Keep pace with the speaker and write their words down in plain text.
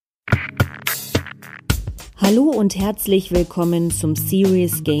Hallo und herzlich willkommen zum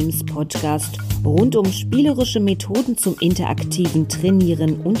Serious Games Podcast rund um spielerische Methoden zum interaktiven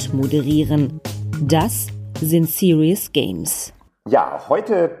Trainieren und Moderieren. Das sind Serious Games. Ja,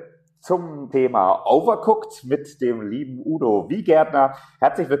 heute zum Thema Overcooked mit dem lieben Udo Wiegärtner.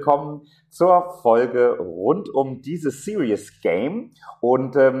 Herzlich willkommen zur Folge rund um dieses Serious Game.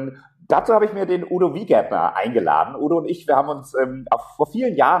 Und dazu habe ich mir den Udo Wiegärtner eingeladen. Udo und ich, wir haben uns vor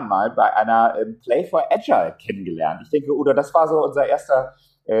vielen Jahren mal bei einer Play for Agile kennengelernt. Ich denke, Udo, das war so unsere erste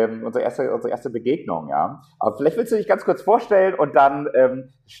Begegnung, ja. Aber vielleicht willst du dich ganz kurz vorstellen und dann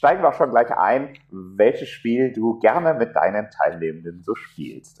steigen wir auch schon gleich ein, welches Spiel du gerne mit deinen Teilnehmenden so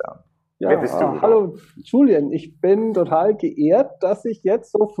spielst. Ja, wer bist du? Hallo Julian, ich bin total geehrt, dass ich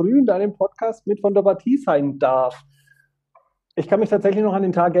jetzt so früh in deinem Podcast mit von der Partie sein darf. Ich kann mich tatsächlich noch an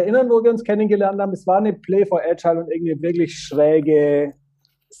den Tag erinnern, wo wir uns kennengelernt haben. Es war eine Play for Agile und irgendwie wirklich schräge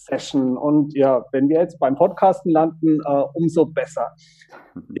Session. Und ja, wenn wir jetzt beim Podcasten landen, umso besser.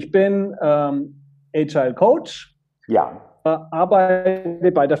 Ich bin Agile Coach,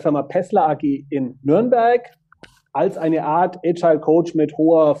 arbeite bei der Firma Pessler AG in Nürnberg als eine Art Agile Coach mit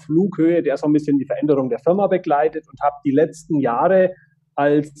hoher Flughöhe, der so ein bisschen die Veränderung der Firma begleitet, und habe die letzten Jahre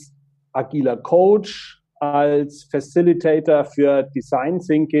als agiler Coach, als Facilitator für Design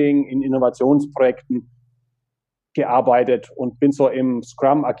Thinking in Innovationsprojekten gearbeitet und bin so im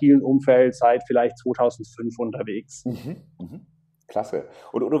Scrum-agilen Umfeld seit vielleicht 2005 unterwegs. Klasse.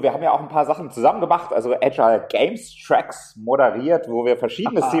 Und Udo, wir haben ja auch ein paar Sachen zusammen gemacht, also Agile Games Tracks moderiert, wo wir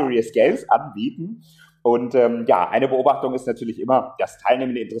verschiedene Serious Games anbieten. Und eine Beobachtung ist natürlich immer, dass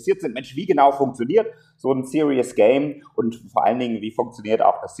Teilnehmende interessiert sind. Mensch, wie genau funktioniert so ein Serious Game? Und vor allen Dingen, wie funktioniert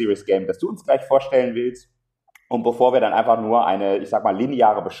auch das Serious Game, das du uns gleich vorstellen willst? Und bevor wir dann einfach nur eine, ich sag mal,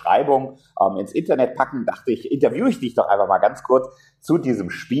 lineare Beschreibung ins Internet packen, dachte ich, interviewe ich dich doch einfach mal ganz kurz zu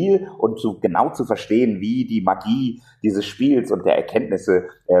diesem Spiel und genau zu verstehen, wie die Magie dieses Spiels und der Erkenntnisse,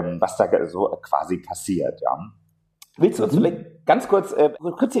 was da so quasi passiert, ja. Willst du uns vielleicht ganz kurz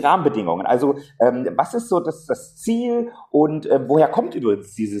die Rahmenbedingungen, also was ist so das Ziel und woher kommt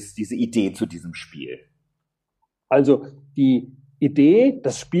übrigens diese Idee zu diesem Spiel? Also die Idee,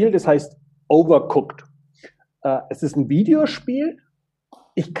 das Spiel, das heißt Overcooked. Es ist ein Videospiel.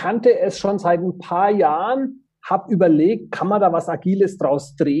 Ich kannte es schon seit ein paar Jahren, habe überlegt, kann man da was Agiles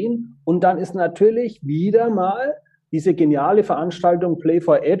draus drehen? Und dann ist natürlich wieder mal diese geniale Veranstaltung Play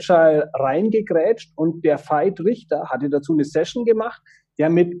for Agile reingegrätscht und der Veit Richter hatte dazu eine Session gemacht, der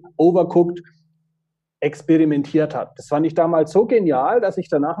mit Overcooked experimentiert hat. Das fand ich damals so genial, dass ich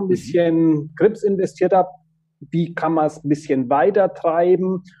danach ein bisschen Grips investiert habe. Wie kann man es ein bisschen weiter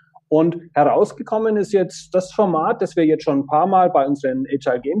treiben? Und herausgekommen ist jetzt das Format, das wir jetzt schon ein paar Mal bei unseren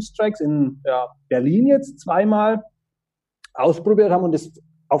Agile Games Tracks in Berlin jetzt zweimal ausprobiert haben und es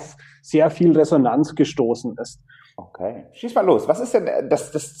auf sehr viel Resonanz gestoßen ist. Okay, schieß mal los. Was ist denn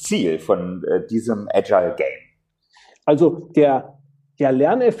das Ziel von diesem Agile Game? Also der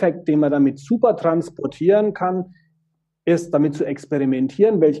Lerneffekt, den man damit super transportieren kann, ist damit zu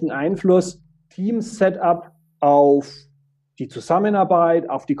experimentieren, welchen Einfluss Team-Setup auf die Zusammenarbeit,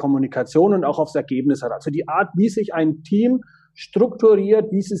 auf die Kommunikation und auch aufs Ergebnis hat. Also die Art, wie sich ein Team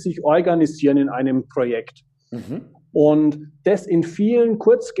strukturiert, wie sie sich organisieren in einem Projekt. Und das in vielen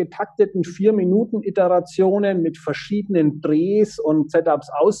kurz getakteten 4-Minuten-Iterationen mit verschiedenen Drehs und Setups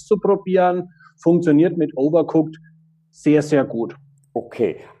auszuprobieren, funktioniert mit Overcooked sehr, sehr gut.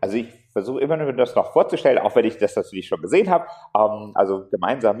 Okay, also ich versuche immer nur das noch vorzustellen, auch wenn ich das natürlich schon gesehen habe, also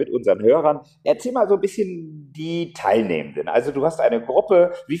gemeinsam mit unseren Hörern. Erzähl mal so ein bisschen die Teilnehmenden. Also du hast eine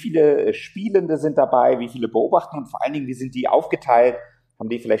Gruppe, wie viele Spielende sind dabei, wie viele beobachten und vor allen Dingen, wie sind die aufgeteilt? Haben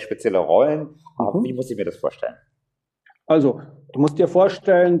die vielleicht spezielle Rollen? Wie muss ich mir das vorstellen? Also, du musst dir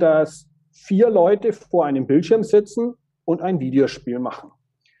vorstellen, dass 4 Leute vor einem Bildschirm sitzen und ein Videospiel machen.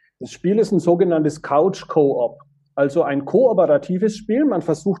 Das Spiel ist ein sogenanntes Couch-Co-op, also ein kooperatives Spiel. Man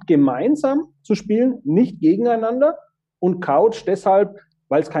versucht gemeinsam zu spielen, nicht gegeneinander. Und Couch deshalb,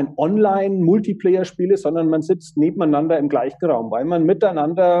 weil es kein Online-Multiplayer-Spiel ist, sondern man sitzt nebeneinander im gleichen Raum, weil man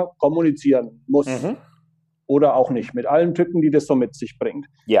miteinander kommunizieren muss. Oder auch nicht, mit allen Tücken, die das so mit sich bringt.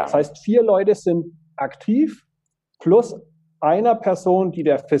 Ja. Das heißt, 4 Leute sind aktiv, plus einer Person, die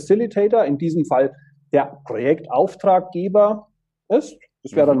der Facilitator, in diesem Fall der Projektauftraggeber ist.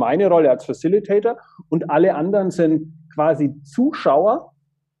 Das wäre dann meine Rolle als Facilitator. Und alle anderen sind quasi Zuschauer.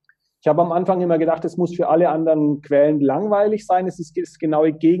 Ich habe am Anfang immer gedacht, es muss für alle anderen quälend langweilig sein. Es ist das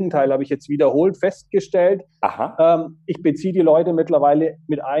genaue Gegenteil, habe ich jetzt wiederholt festgestellt. Ich beziehe die Leute mittlerweile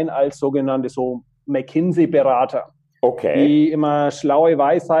mit ein als sogenannte McKinsey-Berater. Okay. Die immer schlaue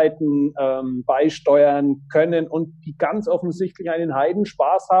Weisheiten beisteuern können und die ganz offensichtlich einen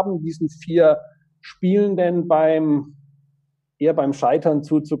Heidenspaß haben, diesen 4 Spielenden eher beim Scheitern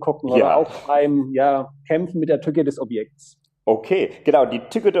zuzugucken oder auch beim Kämpfen mit der Tücke des Objekts. Okay, genau, die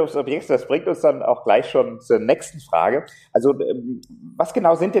Tücke des Objekts, das bringt uns dann auch gleich schon zur nächsten Frage. Also was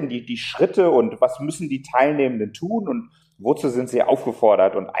genau sind denn die Schritte und was müssen die Teilnehmenden tun und wozu sind sie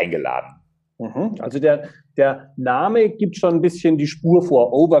aufgefordert und eingeladen? Also der Name gibt schon ein bisschen die Spur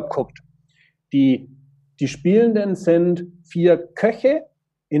vor, Overcooked. Die Spielenden sind 4 Köche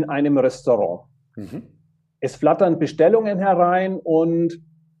in einem Restaurant. Es flattern Bestellungen herein und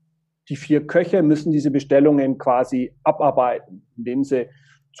die 4 Köche müssen diese Bestellungen quasi abarbeiten, indem sie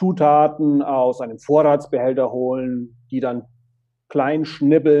Zutaten aus einem Vorratsbehälter holen, die dann klein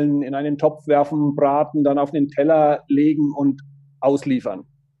schnibbeln, in einen Topf werfen, braten, dann auf den Teller legen und ausliefern.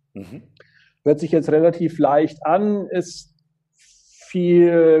 Hört sich jetzt relativ leicht an, ist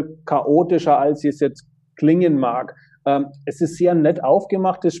viel chaotischer, als es jetzt klingen mag. Es ist sehr nett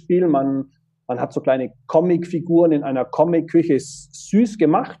aufgemachtes Spiel. Man hat so kleine Comicfiguren in einer Comic-Küche, ist süß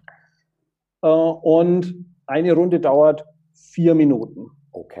gemacht. Und eine Runde dauert 4 Minuten.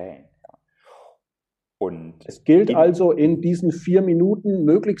 Okay. Und es gilt also in diesen 4 Minuten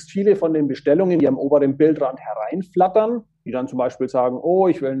möglichst viele von den Bestellungen, die am oberen Bildrand hereinflattern, die dann zum Beispiel sagen, oh,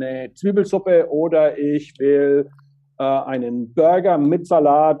 ich will eine Zwiebelsuppe oder ich will einen Burger mit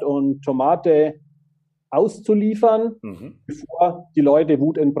Salat und Tomate auszuliefern, bevor die Leute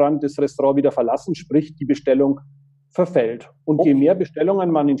wutentbrannt das Restaurant wieder verlassen, sprich die Bestellung verfällt. Und je mehr Bestellungen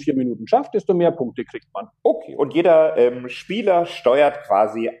man in 4 Minuten schafft, desto mehr Punkte kriegt man. Okay, und jeder Spieler steuert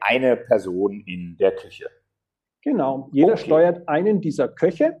quasi eine Person in der Küche. Genau, jeder steuert einen dieser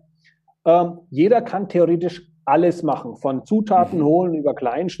Köche. Jeder kann theoretisch alles machen, von Zutaten holen, über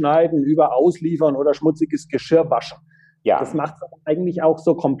Kleinschneiden, über Ausliefern oder schmutziges Geschirr waschen. Ja. Das macht es eigentlich auch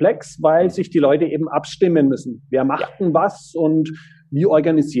so komplex, weil sich die Leute eben abstimmen müssen. Wer macht denn was und wie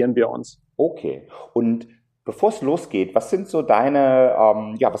organisieren wir uns? Okay, und bevor es losgeht, was ist so deine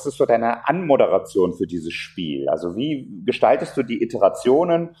Anmoderation für dieses Spiel? Also wie gestaltest du die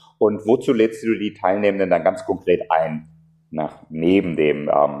Iterationen und wozu lädst du die Teilnehmenden dann ganz konkret ein? Neben dem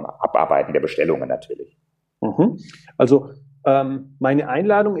Abarbeiten der Bestellungen natürlich. Also meine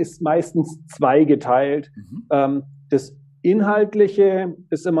Einladung ist meistens zweigeteilt. Das Inhaltliche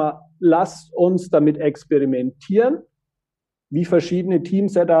ist immer, lasst uns damit experimentieren, wie verschiedene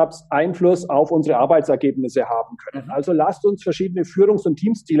Team-Setups Einfluss auf unsere Arbeitsergebnisse haben können. Also lasst uns verschiedene Führungs- und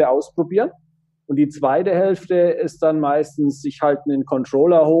Teamstile ausprobieren. Und die zweite Hälfte ist dann meistens, ich halte einen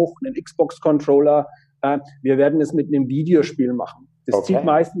Controller hoch, einen Xbox-Controller. Wir werden es mit einem Videospiel machen. Das zieht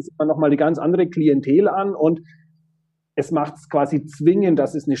meistens immer nochmal die ganz andere Klientel an und es macht es quasi zwingend,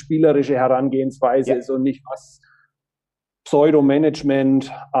 dass es eine spielerische Herangehensweise ist und nicht was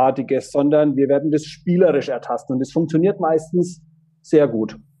Pseudo-Management-artiges, sondern wir werden das spielerisch ertasten und es funktioniert meistens sehr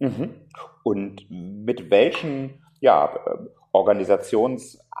gut. Und mit welchen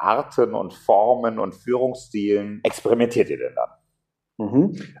Organisationsarten und Formen und Führungsstilen experimentiert ihr denn dann?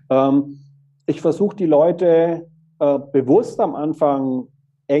 Ich versuche die Leute bewusst am Anfang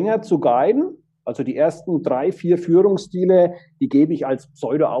enger zu guiden. Also die ersten 3, 4 Führungsstile, die gebe ich als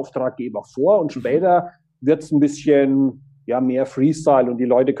Pseudo-Auftraggeber vor und später wird es ein bisschen mehr Freestyle und die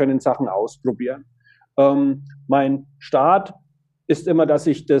Leute können Sachen ausprobieren. Mein Start ist immer, dass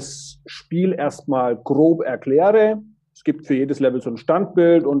ich das Spiel erstmal grob erkläre. Es gibt für jedes Level so ein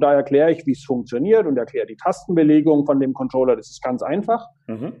Standbild und da erkläre ich, wie es funktioniert und erkläre die Tastenbelegung von dem Controller. Das ist ganz einfach.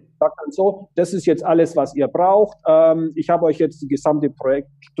 Sag dann so, das ist jetzt alles, was ihr braucht. Ich habe euch jetzt die gesamte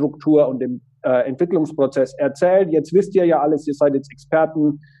Projektstruktur und den Entwicklungsprozess erzählt. Jetzt wisst ihr ja alles, ihr seid jetzt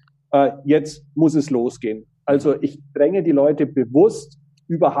Experten. Jetzt muss es losgehen. Also ich dränge die Leute bewusst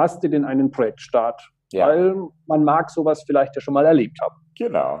überhastet in einen Projektstart, weil man mag sowas vielleicht ja schon mal erlebt haben.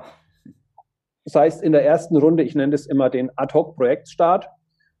 Genau. Das heißt, in der ersten Runde, ich nenne das immer den Ad-Hoc-Projektstart,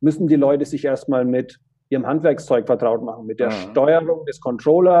 müssen die Leute sich erstmal mit ihrem Handwerkszeug vertraut machen, mit der Steuerung des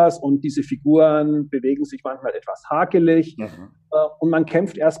Controllers und diese Figuren bewegen sich manchmal etwas hakelig und man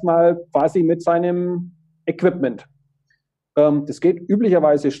kämpft erstmal quasi mit seinem Equipment. Das geht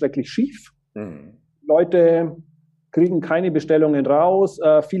üblicherweise schrecklich schief. Leute kriegen keine Bestellungen raus,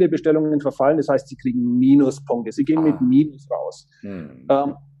 viele Bestellungen verfallen, das heißt, sie kriegen Minuspunkte, sie gehen mit Minus raus.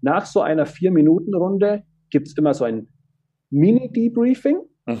 Nach so einer 4-Minuten-Runde gibt es immer so ein Mini-Debriefing,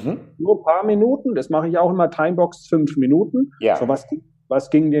 nur ein paar Minuten, das mache ich auch immer, Timebox 5 Minuten. So, was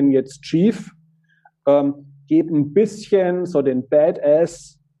ging denn jetzt schief? Gebe ein bisschen so den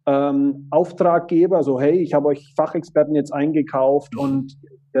Badass Auftraggeber, so hey, ich habe euch Fachexperten jetzt eingekauft und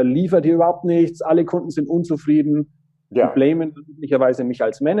der liefert hier überhaupt nichts, alle Kunden sind unzufrieden, blamen üblicherweise mich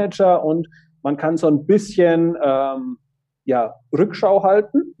als Manager und man kann so ein bisschen ja, Rückschau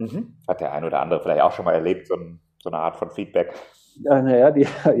halten. Hat der ein oder andere vielleicht auch schon mal erlebt, so eine Art von Feedback.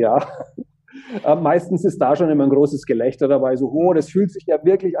 Ja. Meistens ist da schon immer ein großes Gelächter dabei, so, oh, das fühlt sich ja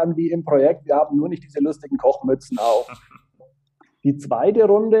wirklich an wie im Projekt, wir haben nur nicht diese lustigen Kochmützen auf. Die zweite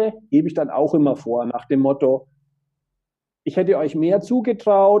Runde gebe ich dann auch immer vor, nach dem Motto, ich hätte euch mehr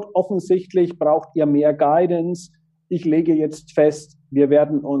zugetraut, offensichtlich braucht ihr mehr Guidance. Ich lege jetzt fest, wir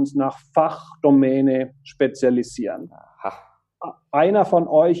werden uns nach Fachdomäne spezialisieren. Aha. Einer von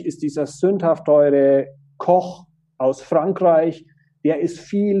euch ist dieser sündhaft teure Koch aus Frankreich, der ist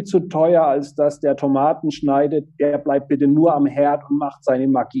viel zu teuer, als dass der Tomaten schneidet. Der bleibt bitte nur am Herd und macht seine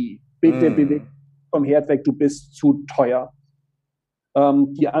Magie. Bitte beweg dich vom Herd weg, du bist zu teuer.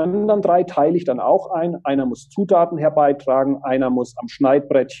 Die anderen 3 teile ich dann auch ein. Einer muss Zutaten herbeitragen, einer muss am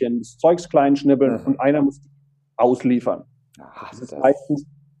Schneidbrettchen das Zeugs klein schnibbeln und einer muss ausliefern. Das ist meistens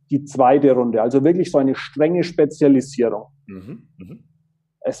die zweite Runde. Also wirklich so eine strenge Spezialisierung.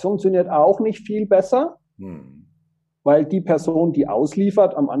 Es funktioniert auch nicht viel besser, weil die Person, die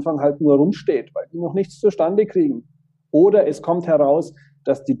ausliefert, am Anfang halt nur rumsteht, weil die noch nichts zustande kriegen. Oder es kommt heraus,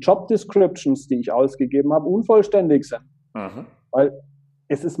 dass die Job Descriptions, die ich ausgegeben habe, unvollständig sind. Weil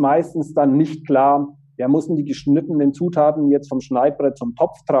es ist meistens dann nicht klar, wer muss denn die geschnittenen Zutaten jetzt vom Schneidbrett zum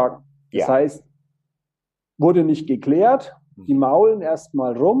Topf tragen. Das heißt, wurde nicht geklärt, die maulen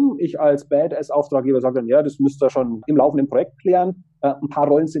erstmal rum. Ich als Badass-Auftraggeber sage dann, ja, das müsst ihr schon im laufenden Projekt klären. Ein paar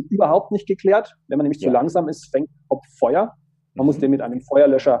Rollen sind überhaupt nicht geklärt. Wenn man nämlich zu langsam ist, fängt auf Feuer. Man muss den mit einem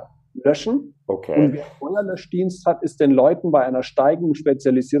Feuerlöscher löschen. Okay. Und wer Feuerlöschdienst hat, ist den Leuten bei einer steigenden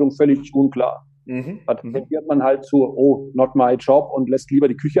Spezialisierung völlig unklar. Da tendiert man halt zu, oh, not my job und lässt lieber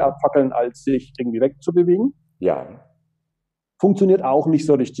die Küche abfackeln, als sich irgendwie wegzubewegen. Ja. Funktioniert auch nicht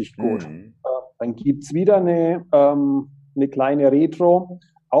so richtig gut. Dann gibt's wieder eine kleine Retro,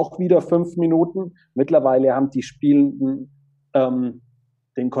 auch wieder 5 Minuten. Mittlerweile haben die Spielenden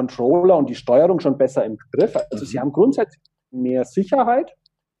den Controller und die Steuerung schon besser im Griff. Also sie haben grundsätzlich mehr Sicherheit.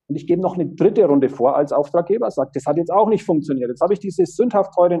 Und ich gebe noch eine dritte Runde vor als Auftraggeber, sagt, das hat jetzt auch nicht funktioniert. Jetzt habe ich diese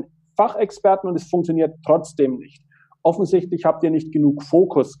sündhaft teuren Fachexperten und es funktioniert trotzdem nicht. Offensichtlich habt ihr nicht genug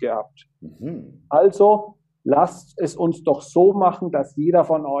Fokus gehabt. Also lasst es uns doch so machen, dass jeder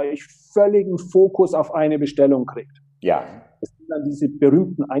von euch völligen Fokus auf eine Bestellung kriegt. Ja. Das sind dann diese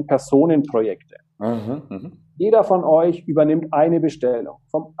berühmten Ein-Personen-Projekte. Jeder von euch übernimmt eine Bestellung,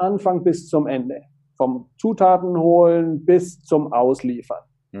 vom Anfang bis zum Ende, vom Zutaten holen bis zum Ausliefern.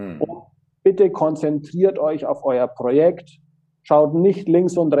 Und bitte konzentriert euch auf euer Projekt, schaut nicht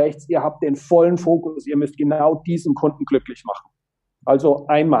links und rechts, ihr habt den vollen Fokus, ihr müsst genau diesen Kunden glücklich machen. Also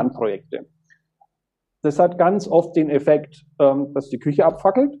Ein-Mann-Projekte. Das hat ganz oft den Effekt, dass die Küche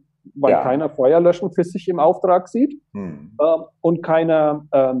abfackelt, weil keiner Feuerlöschen für sich im Auftrag sieht und keiner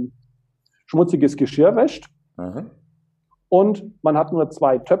schmutziges Geschirr wäscht. Und man hat nur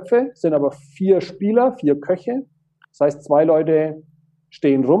 2 Töpfe, sind aber 4 Spieler, 4 Köche. Das heißt, 2 Leute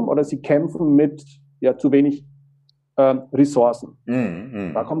stehen rum oder sie kämpfen mit zu wenig Ressourcen.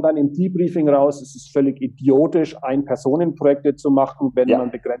 Da kommt dann im Debriefing raus, es ist völlig idiotisch, Ein-Personen-Projekte zu machen, wenn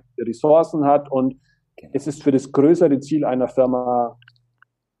man begrenzte Ressourcen hat, und es ist für das größere Ziel einer Firma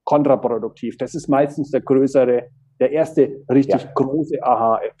kontraproduktiv. Das ist meistens der erste richtig große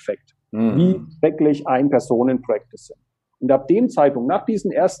Aha-Effekt, wie wirklich Ein-Personen-Projekte sind. Und ab dem Zeitpunkt, nach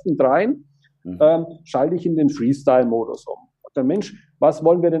diesen ersten 3, schalte ich in den Freestyle-Modus um. Der Mensch, was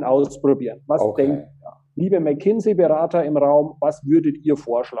wollen wir denn ausprobieren? Was denkt ihr? Liebe McKinsey-Berater im Raum, was würdet ihr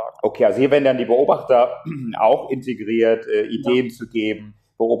vorschlagen? Okay, also hier werden dann die Beobachter auch integriert, Ideen zu geben,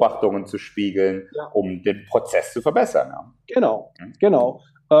 Beobachtungen zu spiegeln, um den Prozess zu verbessern. Genau.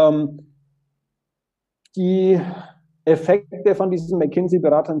 Die Effekte von diesen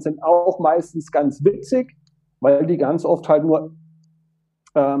McKinsey-Beratern sind auch meistens ganz witzig, weil die ganz oft halt nur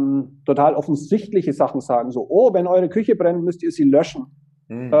total offensichtliche Sachen sagen. So, oh, wenn eure Küche brennt, müsst ihr sie löschen.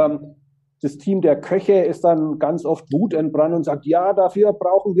 Das Team der Köche ist dann ganz oft wutentbrannt und sagt, ja, dafür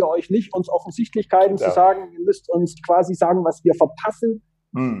brauchen wir euch nicht, uns Offensichtlichkeiten zu sagen. Ihr müsst uns quasi sagen, was wir verpassen.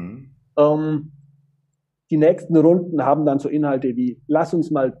 Die nächsten Runden haben dann so Inhalte wie, lass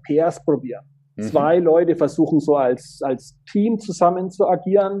uns mal Pairs probieren. 2 Leute versuchen so als Team zusammen zu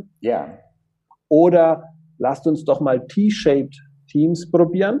agieren. Oder lasst uns doch mal T-shaped Teams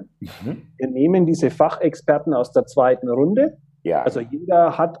probieren. Wir nehmen diese Fachexperten aus der zweiten Runde. Also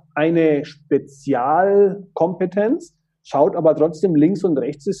jeder hat eine Spezialkompetenz, schaut aber trotzdem links und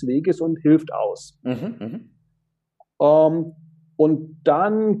rechts des Weges und hilft aus. Und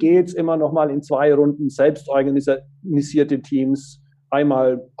dann geht's immer noch mal in 2 Runden selbstorganisierte Teams,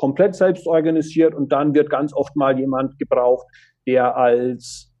 einmal komplett selbst organisiert, und dann wird ganz oft mal jemand gebraucht, der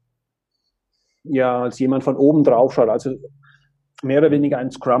als als jemand von oben drauf schaut, also mehr oder weniger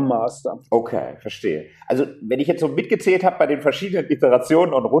ein Scrum Master. Okay, verstehe. Also wenn ich jetzt so mitgezählt habe bei den verschiedenen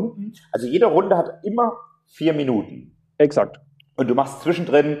Iterationen und Runden, also jede Runde hat immer 4 Minuten. Exakt. Und du machst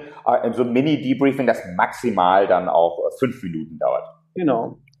zwischendrin so ein Mini-Debriefing, das maximal dann auch 5 Minuten dauert.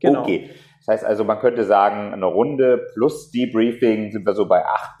 Genau. Okay, das heißt also, man könnte sagen, eine Runde plus Debriefing sind wir so bei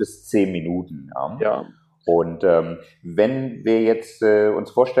 8 bis 10 Minuten. Ja. Und wenn wir jetzt uns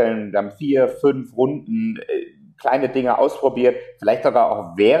vorstellen, wir haben 4, 5 Runden, kleine Dinge ausprobiert, vielleicht sogar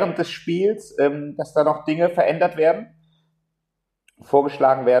auch während des Spiels, dass da noch Dinge verändert werden,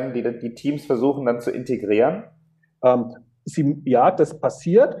 vorgeschlagen werden, die die Teams versuchen dann zu integrieren? Das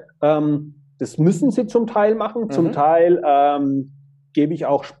passiert. Das müssen sie zum Teil machen. Zum Teil gebe ich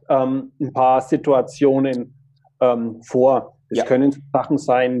auch ein paar Situationen vor. Das können Sachen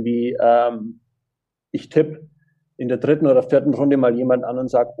sein wie, ich tippe in der 3. oder 4. Runde mal jemand an und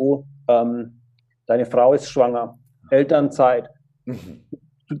sage, deine Frau ist schwanger, Elternzeit,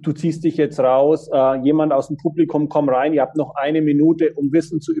 du ziehst dich jetzt raus, jemand aus dem Publikum kommt rein, ihr habt noch 1 Minute, um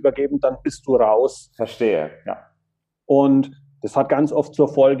Wissen zu übergeben, dann bist du raus. Verstehe, ja. Und das hat ganz oft zur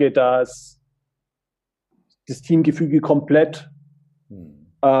Folge, dass das Teamgefüge komplett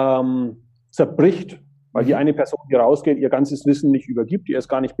zerbricht, weil die eine Person, die rausgeht, ihr ganzes Wissen nicht übergibt, ihr ist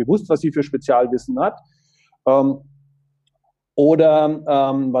gar nicht bewusst, was sie für Spezialwissen hat. Was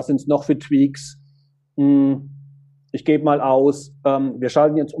sind es noch für Tweaks? Ich gebe mal aus, wir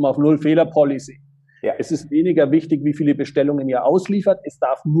schalten jetzt um auf Null-Fehler-Policy. Ja. Es ist weniger wichtig, wie viele Bestellungen ihr ausliefert, es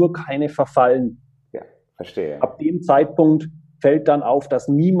darf nur keine verfallen. Ja, verstehe. Ab dem Zeitpunkt fällt dann auf, dass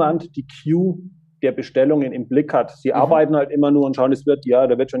niemand die Queue der Bestellungen im Blick hat. Sie arbeiten halt immer nur und schauen,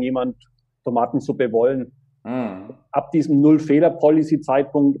 da wird schon jemand Tomatensuppe wollen. Ab diesem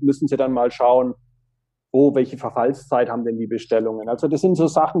Null-Fehler-Policy-Zeitpunkt müssen sie dann mal schauen, welche Verfallszeit haben denn die Bestellungen? Also das sind so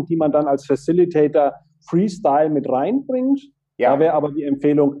Sachen, die man dann als Facilitator Freestyle mit reinbringt. Ja. Da wäre aber die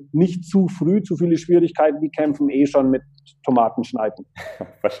Empfehlung, nicht zu früh, zu viele Schwierigkeiten, die kämpfen schon mit Tomatenschneiden.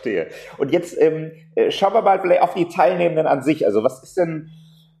 Verstehe. Und jetzt schauen wir mal vielleicht auf die Teilnehmenden an sich. Also was ist denn,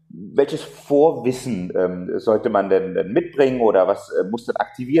 welches Vorwissen sollte man denn mitbringen oder was muss denn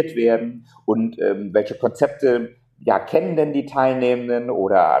aktiviert werden? Und welche Konzepte kennen denn die Teilnehmenden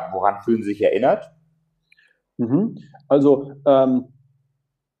oder woran fühlen sie sich erinnert? Also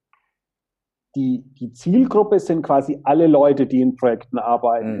die Zielgruppe sind quasi alle Leute, die in Projekten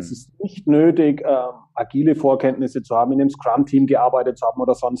arbeiten. Es ist nicht nötig, agile Vorkenntnisse zu haben, in einem Scrum-Team gearbeitet zu haben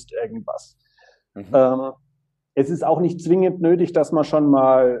oder sonst irgendwas. Es ist auch nicht zwingend nötig, dass man schon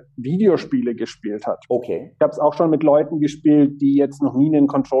mal Videospiele gespielt hat. Okay. Ich habe es auch schon mit Leuten gespielt, die jetzt noch nie einen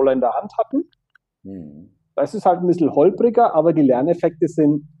Controller in der Hand hatten. Das ist halt ein bisschen holpriger, aber die Lerneffekte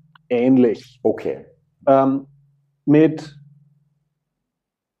sind ähnlich. Okay. Mit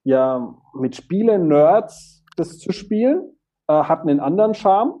Spiele-Nerds das zu spielen, hat einen anderen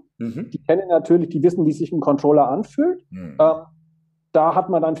Charme. Die kennen natürlich, die wissen, wie sich ein Controller anfühlt. Da hat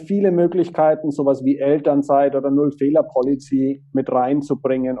man dann viele Möglichkeiten, sowas wie Elternzeit oder Null-Fehler-Policy mit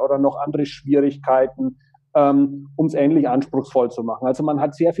reinzubringen oder noch andere Schwierigkeiten, um es ähnlich anspruchsvoll zu machen. Also man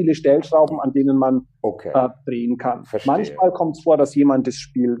hat sehr viele Stellschrauben, an denen man drehen kann. Verstehe. Manchmal kommt es vor, dass jemand das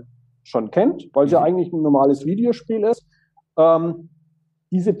Spiel schon kennt, weil es ja eigentlich ein normales Videospiel ist.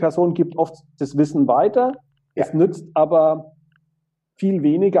 Diese Person gibt oft das Wissen weiter. Ja. Es nützt aber viel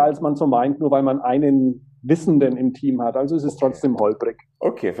weniger, als man so meint, nur weil man einen Wissenden im Team hat. Also es ist trotzdem holprig.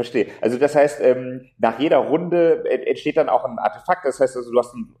 Okay, verstehe. Also das heißt, nach jeder Runde entsteht dann auch ein Artefakt. Das heißt, also, du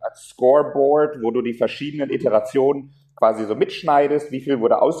hast ein Scoreboard, wo du die verschiedenen Iterationen quasi so mitschneidest. Wie viel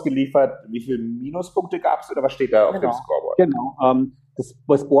wurde ausgeliefert? Wie viele Minuspunkte gab es? Oder was steht da auf dem Scoreboard? Genau. Das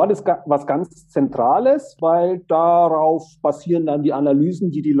Board ist was ganz Zentrales, weil darauf basieren dann die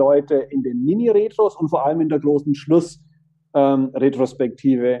Analysen, die Leute in den Mini-Retros und vor allem in der großen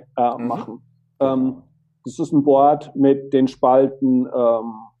Schluss-Retrospektive machen. Das ist ein Board mit den Spalten,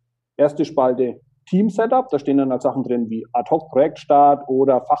 erste Spalte Team-Setup, da stehen dann halt Sachen drin wie Ad-Hoc-Projektstart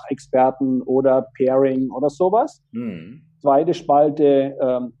oder Fachexperten oder Pairing oder sowas. Zweite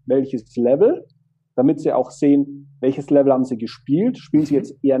Spalte, welches Level, damit sie auch sehen, welches Level haben sie gespielt. Spielen sie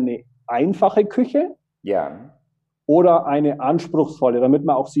jetzt eher eine einfache Küche? Ja. Oder eine anspruchsvolle, damit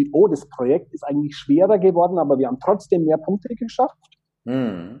man auch sieht, das Projekt ist eigentlich schwerer geworden, aber wir haben trotzdem mehr Punkte geschafft.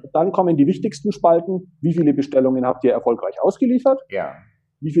 Dann kommen die wichtigsten Spalten. Wie viele Bestellungen habt ihr erfolgreich ausgeliefert? Ja.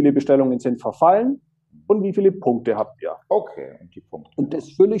 Wie viele Bestellungen sind verfallen? Und wie viele Punkte habt ihr? Okay, und die Punkte. Und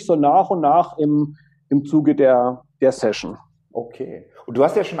das fülle ich so nach und nach im Zuge der Session. Okay. Und du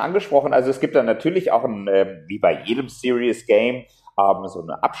hast ja schon angesprochen, also es gibt dann natürlich auch wie bei jedem Serious Game so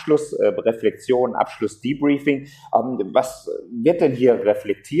eine Abschlussreflexion, Abschlussdebriefing. Was wird denn hier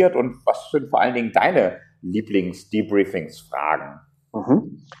reflektiert und was sind vor allen Dingen deine Lieblings-Debriefings-Fragen?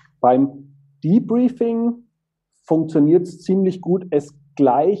 Beim Debriefing funktioniert es ziemlich gut, es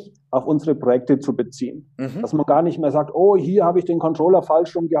gleich auf unsere Projekte zu beziehen. Dass man gar nicht mehr sagt, oh, hier habe ich den Controller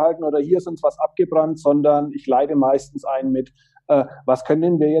falsch rumgehalten oder hier ist uns was abgebrannt, sondern ich leite meistens ein mit, was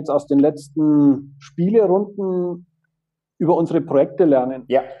können wir jetzt aus den letzten Spielerunden über unsere Projekte lernen?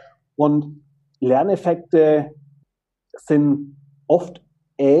 Ja. Und Lerneffekte sind oft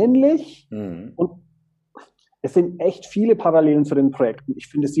ähnlich und es sind echt viele Parallelen zu den Projekten. Ich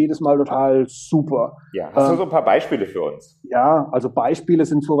finde es jedes Mal total super. Ja, hast du so ein paar Beispiele für uns? Ja, also Beispiele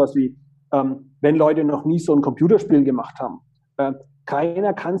sind sowas wie, wenn Leute noch nie so ein Computerspiel gemacht haben.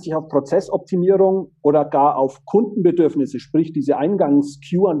 Keiner kann sich auf Prozessoptimierung oder gar auf Kundenbedürfnisse, sprich diese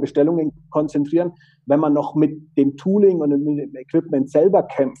Eingangs-Queue an Bestellungen konzentrieren, wenn man noch mit dem Tooling und mit dem Equipment selber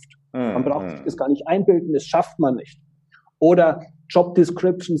kämpft. Man braucht sich das gar nicht einbilden, das schafft man nicht. Oder Job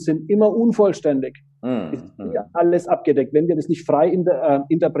Descriptions sind immer unvollständig. Ist hier alles abgedeckt. Wenn wir das nicht frei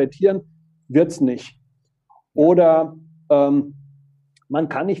interpretieren, wird's nicht. Oder man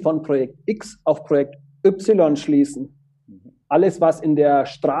kann nicht von Projekt X auf Projekt Y schließen. Alles, was in der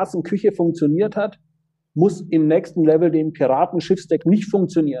Straßenküche funktioniert hat, muss im nächsten Level dem Piratenschiffsdeck nicht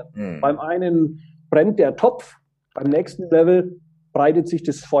funktionieren. Beim einen brennt der Topf, beim nächsten Level breitet sich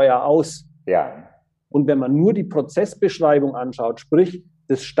das Feuer aus. Ja. Und wenn man nur die Prozessbeschreibung anschaut, sprich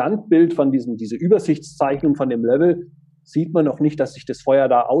das Standbild von diese Übersichtszeichnung von dem Level, sieht man noch nicht, dass sich das Feuer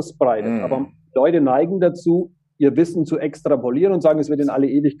da ausbreitet. Aber Leute neigen dazu, ihr Wissen zu extrapolieren und sagen, es wird in alle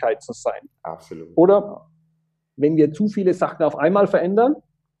Ewigkeit so sein. Absolut. Oder wenn wir zu viele Sachen auf einmal verändern,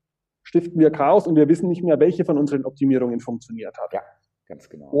 stiften wir Chaos und wir wissen nicht mehr, welche von unseren Optimierungen funktioniert hat. Ja, ganz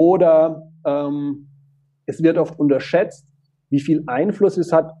genau. Oder es wird oft unterschätzt, wie viel Einfluss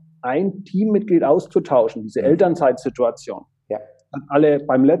es hat, ein Teammitglied auszutauschen, diese Elternzeitsituation. Ja. Alle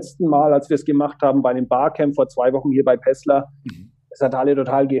beim letzten Mal, als wir es gemacht haben, bei einem Barcamp vor 2 Wochen hier bei Pessler, es hat alle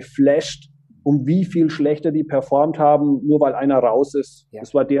total geflasht, um wie viel schlechter die performt haben, nur weil einer raus ist. Ja.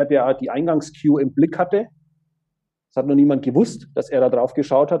 Das war der die Eingangsqueue im Blick hatte. Es hat noch niemand gewusst, dass er da drauf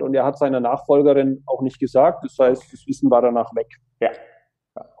geschaut hat und er hat seiner Nachfolgerin auch nicht gesagt. Das heißt, das Wissen war danach weg. Ja.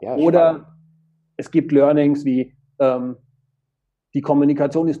 Ja, oder spannend. Es gibt Learnings wie die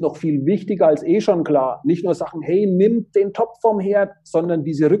Kommunikation ist noch viel wichtiger als schon klar. Nicht nur sagen, hey, nimm den Topf vom Herd, sondern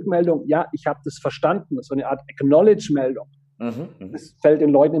diese Rückmeldung, ja, ich habe das verstanden. So eine Art Acknowledge-Meldung. Das fällt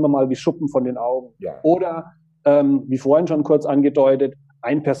den Leuten immer mal wie Schuppen von den Augen. Ja. Oder, wie vorhin schon kurz angedeutet,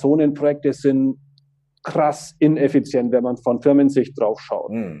 Ein-Personen-Projekte sind krass ineffizient, wenn man von Firmensicht drauf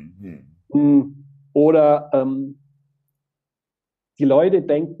schaut. Oder die Leute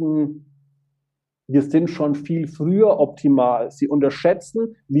denken, wir sind schon viel früher optimal. Sie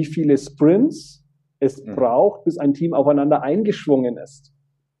unterschätzen, wie viele Sprints es braucht, bis ein Team aufeinander eingeschwungen ist.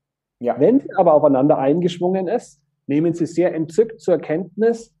 Ja. Wenn sie aber aufeinander eingeschwungen ist, nehmen sie sehr entzückt zur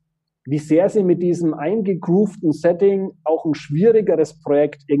Kenntnis, wie sehr sie mit diesem eingegroovten Setting auch ein schwierigeres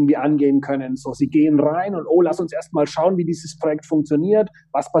Projekt irgendwie angehen können. So, sie gehen rein und, lass uns erstmal schauen, wie dieses Projekt funktioniert,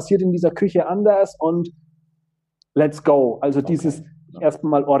 was passiert in dieser Küche anders und let's go. Also dieses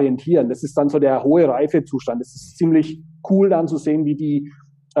erstmal orientieren, das ist dann so der hohe Reifezustand. Das ist ziemlich cool dann zu sehen, wie die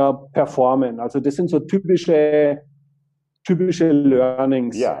performen. Also das sind so typische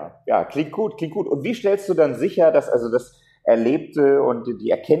Learnings. Ja, klingt gut. Und wie stellst du dann sicher, dass also das Erlebte und die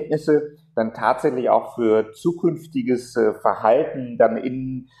Erkenntnisse dann tatsächlich auch für zukünftiges Verhalten dann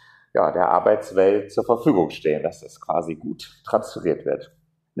in der Arbeitswelt zur Verfügung stehen, dass das quasi gut transferiert wird?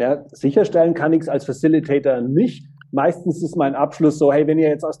 Ja, sicherstellen kann ich es als Facilitator nicht. Meistens ist mein Abschluss so, hey, wenn ihr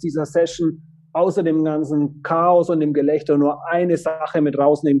jetzt aus dieser Session außer dem ganzen Chaos und dem Gelächter nur eine Sache mit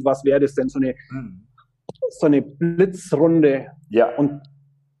rausnehmt, was wäre das denn? So eine Blitzrunde. Ja. Und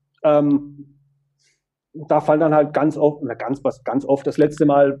da fallen dann halt ganz oft, das letzte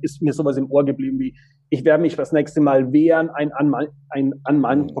Mal ist mir sowas im Ohr geblieben wie, ich werde mich das nächste Mal wehren, ein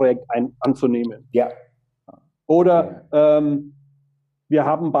An-Mann-Projekt anzunehmen. Ja. Oder wir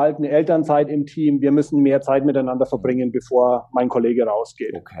haben bald eine Elternzeit im Team, wir müssen mehr Zeit miteinander verbringen, bevor mein Kollege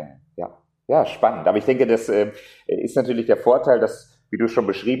rausgeht. Okay, ja, spannend. Aber ich denke, das ist natürlich der Vorteil, dass, wie du schon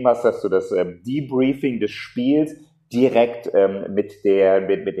beschrieben hast, dass du das Debriefing des Spiels direkt mit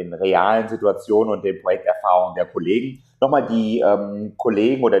den realen Situationen und den Projekterfahrungen der Kollegen. Nochmal, die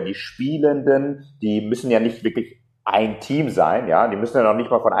Kollegen oder die Spielenden, die müssen ja nicht wirklich ein Team sein, ja, die müssen ja noch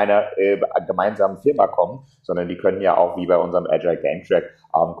nicht mal von einer gemeinsamen Firma kommen, sondern die können ja auch wie bei unserem Agile Game Track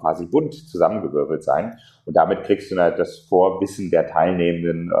quasi bunt zusammengewürfelt sein und damit kriegst du halt das Vorwissen der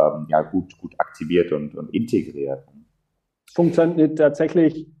Teilnehmenden gut aktiviert und integriert. funktioniert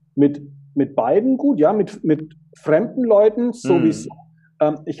tatsächlich mit beiden gut, ja, mit fremden Leuten sowieso.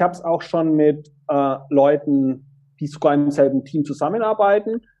 Ich habe es auch schon mit Leuten, die sogar im selben Team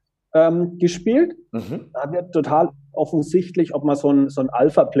zusammenarbeiten, gespielt. Da wird total offensichtlich, ob man so einen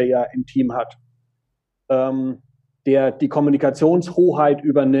Alpha-Player im Team hat, der die Kommunikationshoheit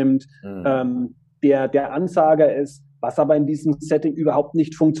übernimmt, der Ansager ist, was aber in diesem Setting überhaupt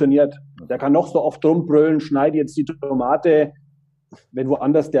nicht funktioniert. Der kann noch so oft rumbrüllen, schneide jetzt die Tomate, wenn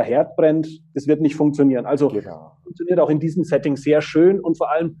woanders der Herd brennt, das wird nicht funktionieren. Also funktioniert auch in diesem Setting sehr schön und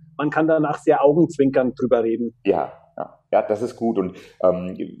vor allem, man kann danach sehr augenzwinkernd drüber reden. Ja, das ist gut. Und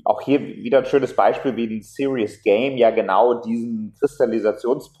auch hier wieder ein schönes Beispiel, wie ein Serious Game ja genau diesen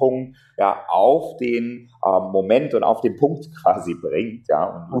Kristallisationspunkt ja auf den Moment und auf den Punkt quasi bringt,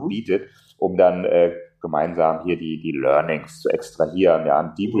 ja, und bietet, um dann gemeinsam hier die Learnings zu extrahieren, ja,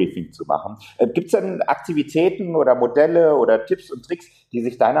 ein Debriefing zu machen. Gibt es denn Aktivitäten oder Modelle oder Tipps und Tricks, die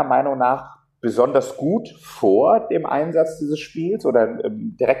sich deiner Meinung nach besonders gut vor dem Einsatz dieses Spiels oder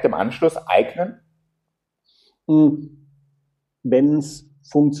direkt im Anschluss eignen? Wenn es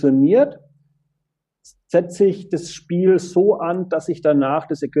funktioniert, setze ich das Spiel so an, dass ich danach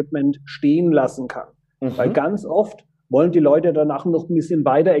das Equipment stehen lassen kann. Weil ganz oft wollen die Leute danach noch ein bisschen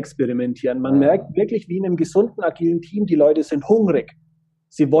weiter experimentieren. Man merkt wirklich, wie in einem gesunden, agilen Team, die Leute sind hungrig.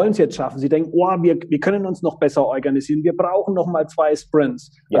 Sie wollen es jetzt schaffen. Sie denken, wir können uns noch besser organisieren. Wir brauchen noch mal 2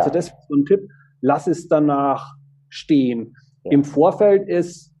 Sprints. Ja. Also das ist so ein Tipp. Lass es danach stehen. Ja. Im Vorfeld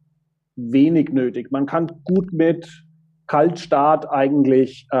ist wenig nötig. Man kann gut mit Kaltstart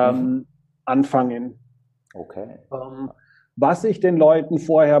eigentlich anfangen. Okay. Was ich den Leuten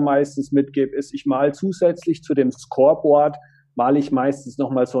vorher meistens mitgebe, ist, ich male zusätzlich zu dem Scoreboard, male ich meistens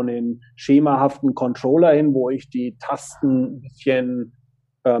nochmal so einen schemahaften Controller hin, wo ich die Tasten ein bisschen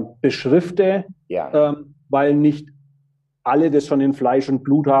beschrifte, weil nicht alle das schon in Fleisch und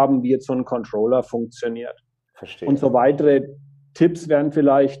Blut haben, wie jetzt so ein Controller funktioniert. Verstehe. Und so weitere Tipps wären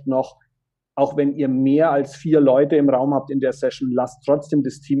vielleicht noch, auch wenn ihr mehr als 4 Leute im Raum habt in der Session, lasst trotzdem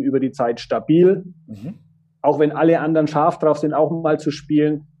das Team über die Zeit stabil. Auch wenn alle anderen scharf drauf sind, auch mal zu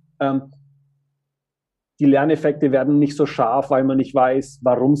spielen. Die Lerneffekte werden nicht so scharf, weil man nicht weiß,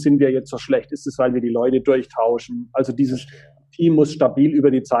 warum sind wir jetzt so schlecht. Ist es, weil wir die Leute durchtauschen? Also dieses Team muss stabil über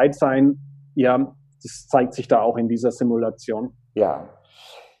die Zeit sein. Ja, das zeigt sich da auch in dieser Simulation. Ja,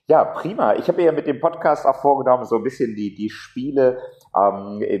 prima. Ich habe mir ja mit dem Podcast auch vorgenommen, so ein bisschen die Spiele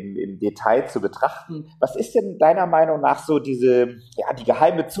im Detail zu betrachten. Was ist denn deiner Meinung nach so die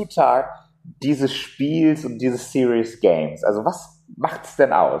geheime Zutat dieses Spiels und dieses Serious Games? Also was macht's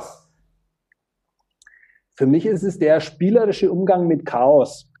denn aus? Für mich ist es der spielerische Umgang mit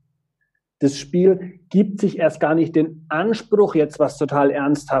Chaos. Das Spiel gibt sich erst gar nicht den Anspruch, jetzt was total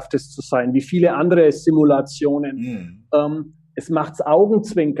Ernsthaftes zu sein, wie viele andere Simulationen. Es macht's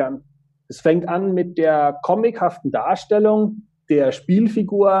Augenzwinkern. Es fängt an mit der comichaften Darstellung der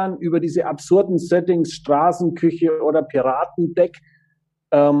Spielfiguren über diese absurden Settings, Straßenküche oder Piratendeck.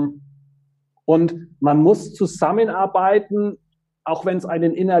 Und man muss zusammenarbeiten, auch wenn es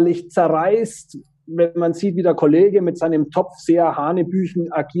einen innerlich zerreißt, wenn man sieht, wie der Kollege mit seinem Topf sehr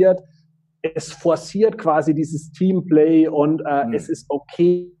hanebüchen agiert. Es forciert quasi dieses Teamplay und es ist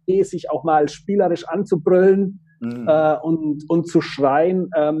okay, sich auch mal spielerisch anzubrüllen und zu schreien.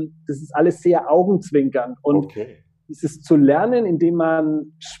 Das ist alles sehr augenzwinkernd. Und dieses zu lernen, indem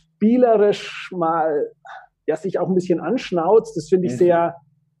man spielerisch mal sich auch ein bisschen anschnauzt, das finde ich sehr,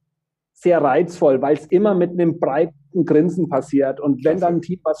 sehr reizvoll, weil es immer mit einem breiten Grinsen passiert. Und wenn dann ein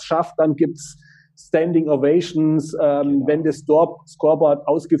Team was schafft, dann gibt's Standing Ovations, wenn das Scoreboard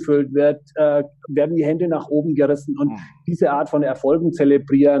ausgefüllt wird, werden die Hände nach oben gerissen und diese Art von Erfolgen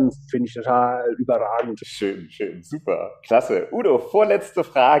zelebrieren, finde ich total überragend. Schön, super, klasse. Udo, vorletzte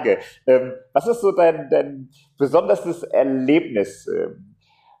Frage. Was ist so dein besonderes Erlebnis,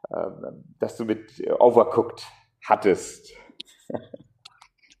 das du mit Overcooked hattest?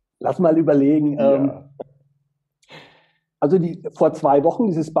 Lass mal überlegen. Also vor 2 Wochen,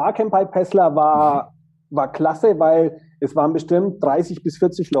 dieses Barcamp bei Pessler war klasse, weil es waren bestimmt 30 bis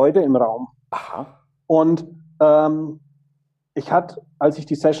 40 Leute im Raum. Und ich hatte, als ich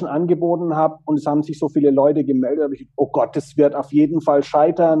die Session angeboten habe und es haben sich so viele Leute gemeldet, habe ich gedacht, oh Gott, das wird auf jeden Fall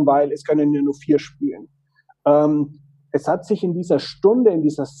scheitern, weil es können ja nur 4 spielen. Es hat sich in dieser Stunde, in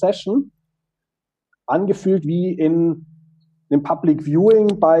dieser Session angefühlt wie in einem Public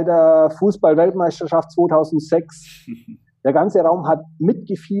Viewing bei der Fußball-Weltmeisterschaft 2006. Der ganze Raum hat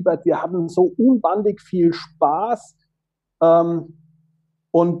mitgefiebert. Wir hatten so unbandig viel Spaß.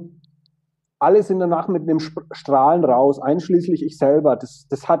 Und alle sind danach mit einem Strahlen raus, einschließlich ich selber.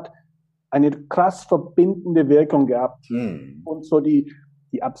 Das hat eine krass verbindende Wirkung gehabt. Und so die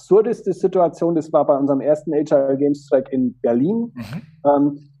absurdeste Situation, das war bei unserem ersten Agile Games Track in Berlin.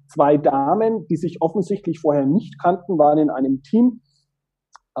 2 Damen, die sich offensichtlich vorher nicht kannten, waren in einem Team.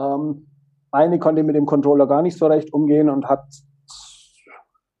 Eine konnte mit dem Controller gar nicht so recht umgehen und hat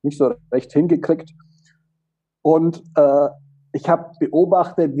nicht so recht hingekriegt. Und ich habe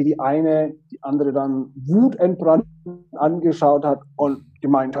beobachtet, wie die andere dann wutentbrannt angeschaut hat und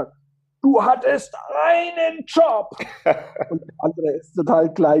gemeint hat, du hattest einen Job. Und der andere ist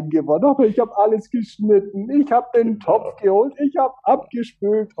total klein geworden. Aber ich habe alles geschnitten, ich habe den Topf geholt, ich habe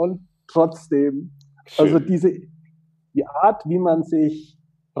abgespült und trotzdem. Schön. Also die Art, wie man sich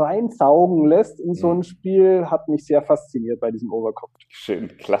reinsaugen lässt in so ein Spiel, hat mich sehr fasziniert bei diesem Overcooked. Schön,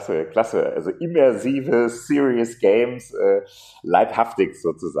 klasse. Also immersive, serious Games, leibhaftig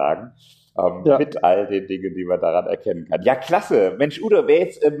sozusagen. Mit all den Dingen, die man daran erkennen kann. Ja, klasse. Mensch, Udo, wer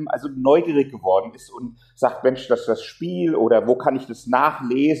jetzt also neugierig geworden ist und sagt, Mensch, das Spiel oder wo kann ich das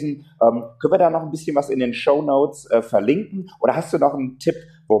nachlesen, können wir da noch ein bisschen was in den Shownotes verlinken? Oder hast du noch einen Tipp,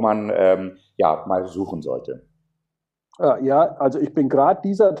 wo man mal suchen sollte? Ja, also ich bin gerade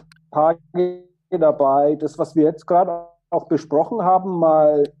dieser Tage dabei, das, was wir jetzt gerade auch besprochen haben,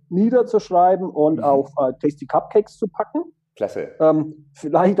 mal niederzuschreiben und auf Tasty Cupcakes zu packen. Klasse.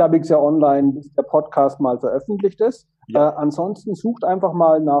 Vielleicht habe ich es ja online, bis der Podcast mal veröffentlicht ist. Ja. Ansonsten sucht einfach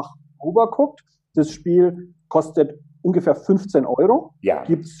mal nach Overcooked. Das Spiel kostet ungefähr 15 €. Ja.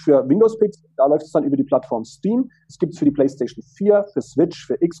 Gibt es für Windows-PC, da läuft es dann über die Plattform Steam. Es gibt es für die PlayStation 4, für Switch,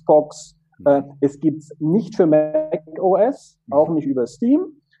 für Xbox. Es gibt es nicht für Mac OS, auch nicht über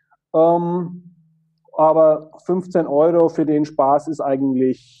Steam. Aber 15 € für den Spaß ist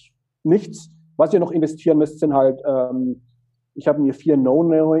eigentlich nichts. Was ihr noch investieren müsst, sind halt, ich habe mir 4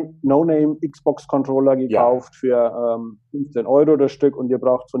 No-Name Xbox-Controller gekauft für 15 € das Stück und ihr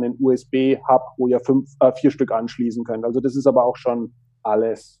braucht so einen USB-Hub, wo ihr 4 Stück anschließen könnt. Also das ist aber auch schon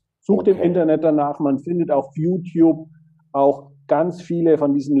alles. Sucht im Internet danach, man findet auf YouTube auch ganz viele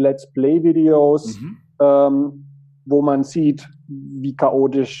von diesen Let's Play-Videos, wo man sieht, wie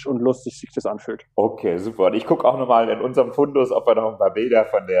chaotisch und lustig sich das anfühlt. Okay, super. Und ich gucke auch nochmal in unserem Fundus, ob wir noch ein paar Bilder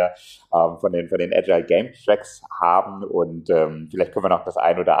von den Agile Game Tracks haben und vielleicht können wir noch das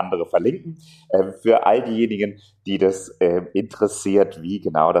ein oder andere verlinken für all diejenigen, die das interessiert, wie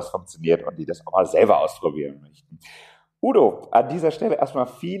genau das funktioniert und die das auch mal selber ausprobieren möchten. Udo, an dieser Stelle erstmal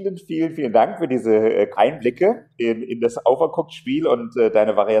vielen, vielen, vielen Dank für diese Einblicke in das Overcooked-Spiel und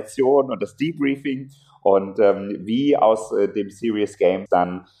deine Variation und das Debriefing und wie aus dem Serious Game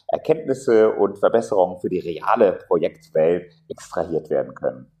dann Erkenntnisse und Verbesserungen für die reale Projektwelt extrahiert werden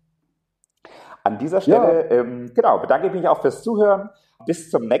können. An dieser Stelle, bedanke ich mich auch fürs Zuhören.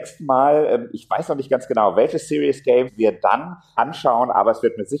 Bis zum nächsten Mal. Ich weiß noch nicht ganz genau, welches Serious Game wir dann anschauen, aber es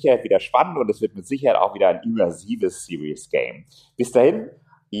wird mit Sicherheit wieder spannend und es wird mit Sicherheit auch wieder ein immersives Serious Game. Bis dahin,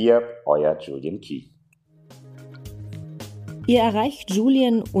 euer Julian Key. Ihr erreicht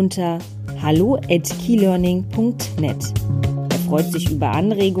Julian unter hallo@keylearning.net. Er freut sich über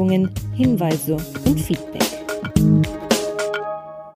Anregungen, Hinweise und Feedback.